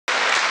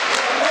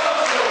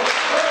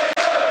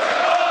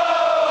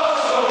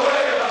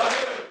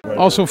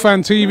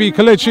ArsenalFanTV,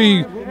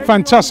 Kelechi,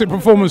 fantastic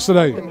performance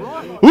today.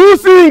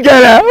 Who's singing?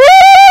 Hey,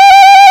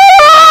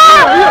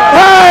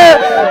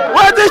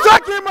 what the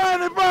shocking man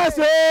in the bus?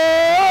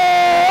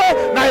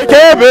 Now he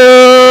came.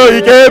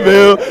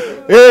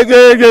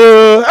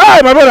 Hey,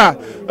 my brother.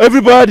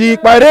 Everybody,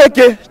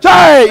 pareke.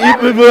 Chai,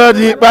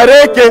 everybody,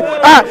 pareke.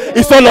 Ah,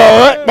 it's all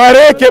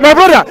pareke. My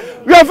brother,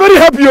 we are very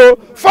happy.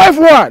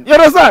 5-1. You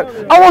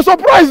understand? I was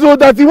surprised though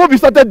that he won't be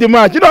started the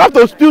match. You don't have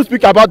to still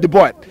speak about the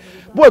boy.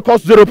 Boy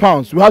cost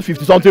 £0. We have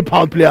 50-something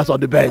pound players on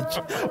the bench.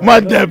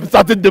 Man, them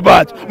started the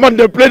match. Man,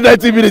 they played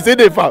 90 minutes in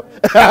the farm.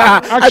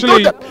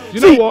 Actually,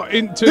 you know what?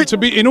 To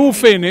be in all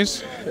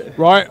fairness,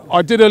 right?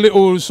 I did a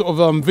little sort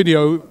of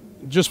video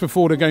just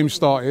before the game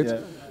started. Yeah.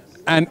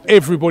 And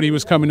everybody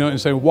was coming out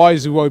and saying, "Why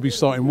is Iwobi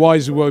starting? Why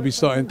is Iwobi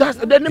starting?"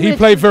 He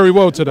played very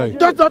well today.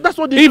 That's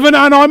what. And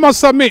I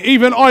must admit,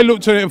 even I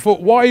looked at it and thought,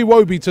 "Why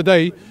Iwobi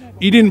today?"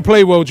 He didn't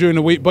play well during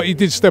the week, but he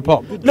did step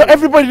up. No,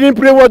 everybody didn't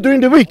play well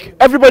during the week.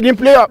 Everybody didn't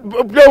play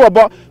well,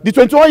 but the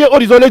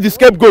 21-year-old is always the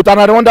scapegoat,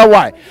 and I wonder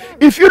why.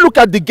 If you look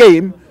at the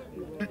game,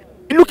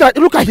 look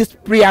at his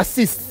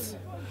pre-assists,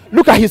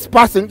 look at his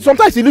passing.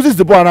 Sometimes he loses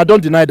the ball, and I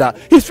don't deny that.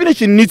 His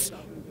finishing needs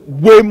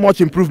way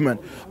much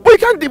improvement, but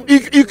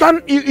you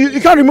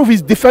can't remove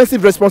his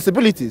defensive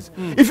responsibilities.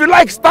 If you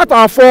like, start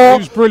our 4. He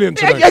was brilliant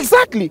today.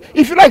 Exactly.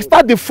 If you like,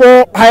 start the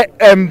 4 high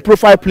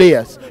profile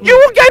players. You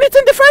won't get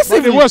anything defensively.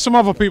 Well, there were some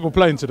other people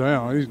playing today.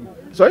 Yeah.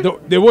 Sorry?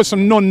 There were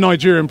some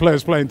non-Nigerian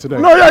players playing today.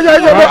 No, no,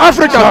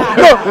 Africa.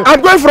 No,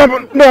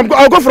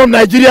 I'll go from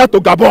Nigeria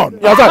to Gabon.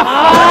 You understand?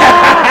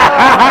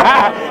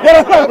 You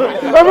understand?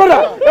 My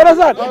brother, you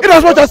understand? In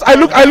as much as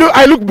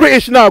I look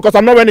British now because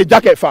I'm not wearing a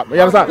jacket, fam.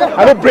 You understand?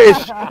 I look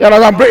British. You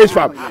understand? I'm British,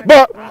 fam.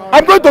 But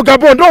I'm going to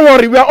Gabon. Don't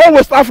worry, we are all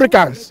West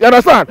Africans. You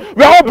understand?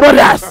 We are all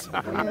brothers.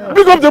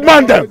 Big up the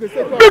man them.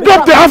 Big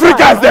up the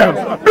Africans them.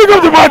 Big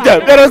up the man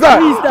them. You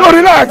understand? So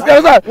relax. You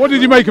understand? What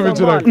did you make of him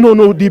today?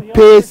 No, the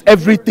pace,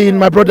 everything,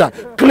 my brother,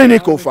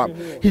 clinical, fam.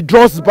 He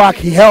draws back,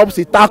 he helps,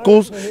 he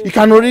tackles. You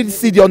can already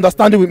see the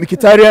understanding with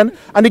Mkhitaryan.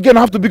 And again, I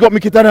have to big up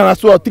Mkhitaryan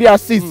as well. 3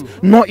 assists,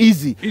 not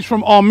easy. He's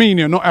from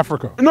Armenia, not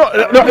Africa. There's A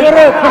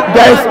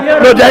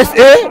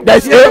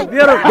there.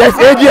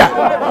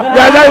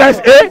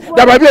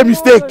 There might be a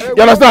mistake.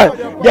 You understand?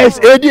 There's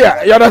A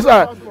there. You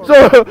understand?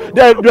 So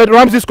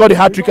Ramsey scored a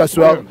hat-trick as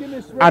well,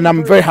 and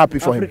I'm very happy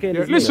for him.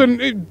 Yeah,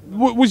 listen,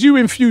 was you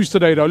infused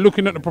today though,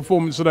 looking at the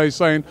performance today,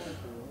 saying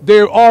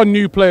there are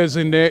new players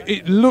in there?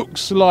 It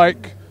looks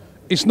like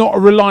it's not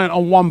reliant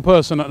on one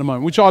person at the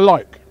moment, which I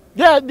like.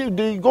 Yeah,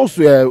 the goals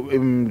were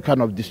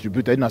kind of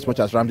distributed in as much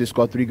as Ramsey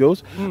scored 3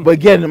 goals. But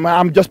again,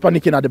 I'm just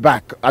panicking at the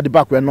back. At the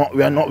back, we're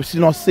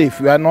still not safe.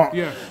 We are not.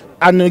 Yeah.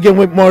 And again,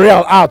 with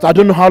Monreal out, I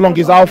don't know how long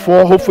he's out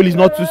for. Hopefully, he's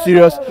not too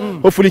serious.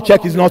 Hopefully,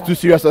 Czech is not too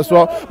serious as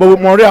well. But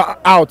with Monreal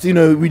out, you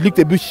know, we looked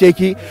a bit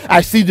shaky.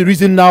 I see the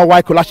reason now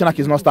why Kelechi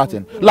is not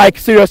starting. Like,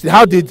 seriously,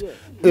 how did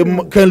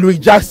Ken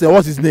Jackson,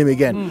 what's his name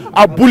again?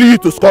 I'll bully you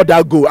to score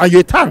that goal, and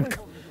you're a tank.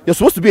 You're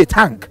supposed to be a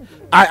tank.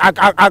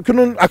 I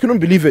couldn't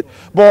believe it.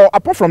 But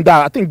apart from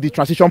that, I think the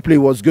transition play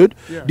was good.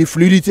 Yeah. The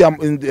fluidity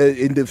in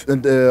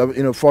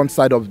the front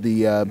side of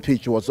the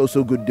pitch was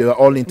also good. They were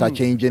all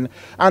interchanging,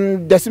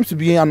 and there seems to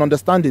be an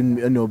understanding,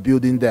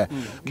 building there.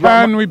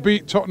 Can we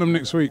beat Tottenham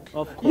next week?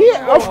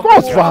 Yeah, of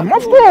course, fam.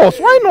 Of course.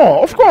 Why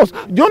not? Of course.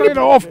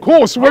 Of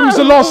course. When was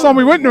the last time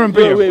we went there and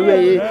beat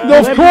them?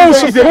 Of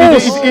course. It's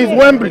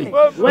Wembley.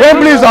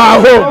 Wembley is our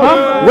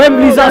home.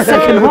 Wembley is our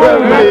second home.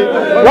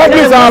 Wembley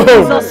is our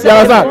home. You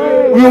understand?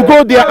 We will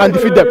go there and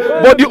defeat them.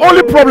 But the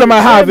only problem I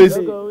have is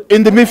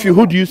in the midfield,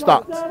 who do you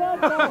start?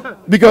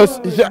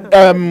 Because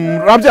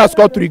Ramsey has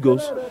scored 3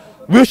 goals.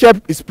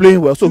 Wilshere is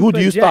playing well, so who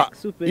do you start?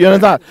 You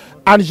understand?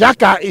 And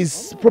Xhaka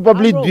is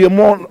probably the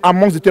more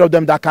amongst the 3 of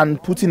them that can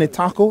put in a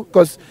tackle.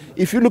 Because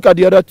if you look at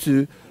the other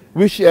 2,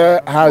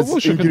 Wilshere has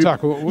injury. Can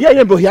tackle.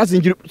 Yeah, but he has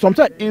injury.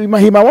 Sometimes he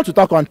might want to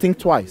tackle and think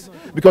twice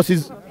because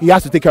he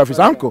has to take care of his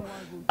ankle.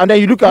 And then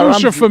you look at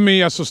Ramsey. For me,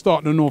 has to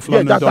start in the North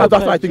London. That's what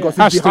I think.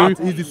 Has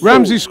to.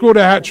 Ramsey scored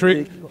a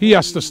hat-trick. He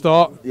has to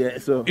start. Yeah,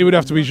 so it would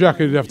have to be Xhaka.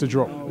 He'd have to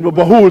drop. No,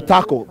 but who will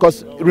tackle?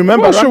 Because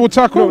remember, Wilshere will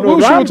tackle.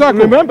 Wilshere will tackle.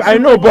 Remember, I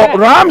know, but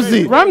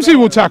Ramsey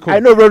will tackle. I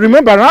know, but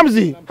remember,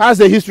 Ramsey has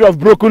a history of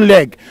broken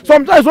leg.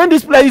 Sometimes when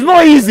this play is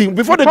not easy,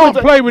 before they can't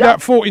play with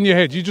that thought in your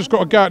head. You just got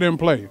to go out there and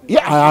play.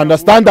 Yeah, I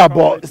understand that,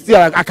 but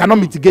still, I cannot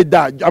mitigate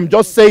that. I'm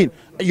just saying.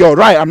 You're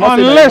right. I'm not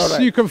unless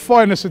right. You can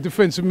find us a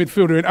defensive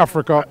midfielder in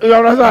Africa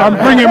and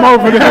bring him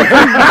over there.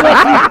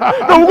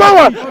 No,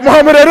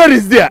 Mohamed Eder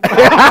is there.